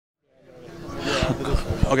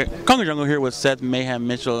Okay, Conga Jungle here with Seth Mayhem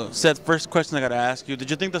Mitchell. Seth, first question I got to ask you: did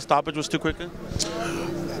you think the stoppage was too quick?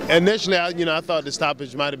 Initially, I thought the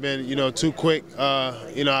stoppage might have been, too quick.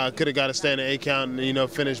 I could have got a standing 8 count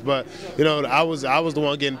and, finish. But, I was the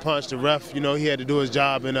one getting punched. The ref, he had to do his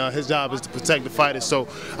job, and his job is to protect the fighters. So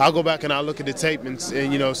I'll go back and I'll look at the tape and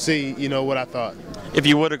see, what I thought. If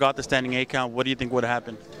you would have got the standing 8 count, what do you think would have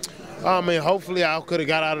happened? Hopefully I could have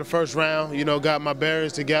got out of the first round, got my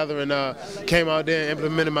bearings together and came out there and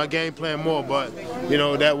implemented my game plan more. But,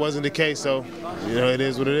 that wasn't the case. So, it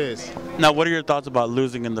is what it is. Now, what are your thoughts about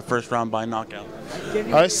losing in the first round by knockout?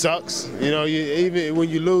 It sucks. Even when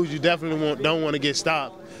you lose, you definitely don't want to get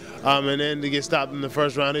stopped. And then to get stopped in the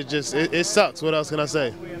first round, it sucks. What else can I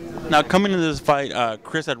say? Now, coming into this fight,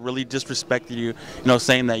 Chris had really disrespected you,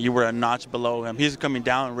 saying that you were a notch below him. He's coming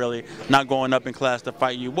down, really, not going up in class to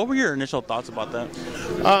fight you. What were your initial thoughts about that?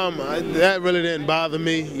 That really didn't bother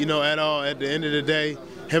me, at all. At the end of the day,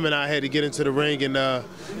 him and I had to get into the ring, and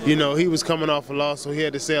he was coming off a loss, so he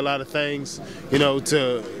had to say a lot of things,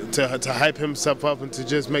 to hype himself up and to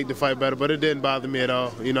just make the fight better. But it didn't bother me at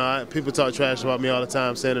all. People talk trash about me all the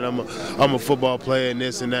time, saying that I'm a football player and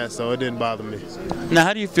this and that, so it didn't bother me. Now,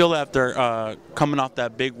 how do you feel after coming off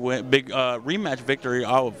that big rematch victory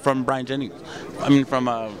from Brian Jennings?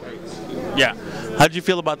 Yeah. How did you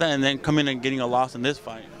feel about that, and then coming and getting a loss in this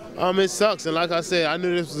fight? It sucks, and like I said, I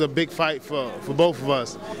knew this was a big fight for both of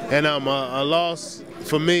us, and a loss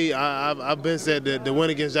for me. I've been said that the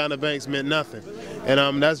win against Johnny Banks meant nothing,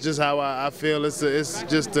 and that's just how I feel. It's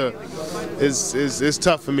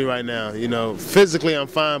tough for me right now. Physically I'm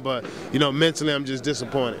fine, but mentally I'm just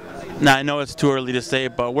disappointed. Now, I know it's too early to say,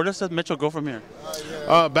 but where does Seth Mitchell go from here?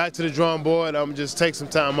 Back to the drawing board. Just take some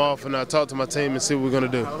time off and talk to my team and see what we're gonna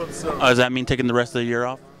do. Does that mean taking the rest of the year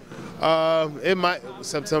off? It might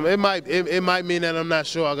September. It might mean that I'm not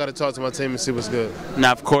sure. I got to talk to my team and see what's good.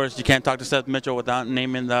 Now, of course, you can't talk to Seth Mitchell without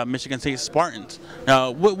naming the Michigan State Spartans.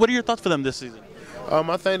 What are your thoughts for them this season?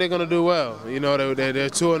 I think they're going to do well. They're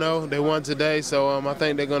 2-0. They won today, so I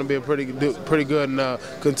think they're going to be pretty good and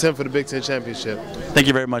contend for the Big Ten championship. Thank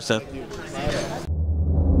you very much, Seth.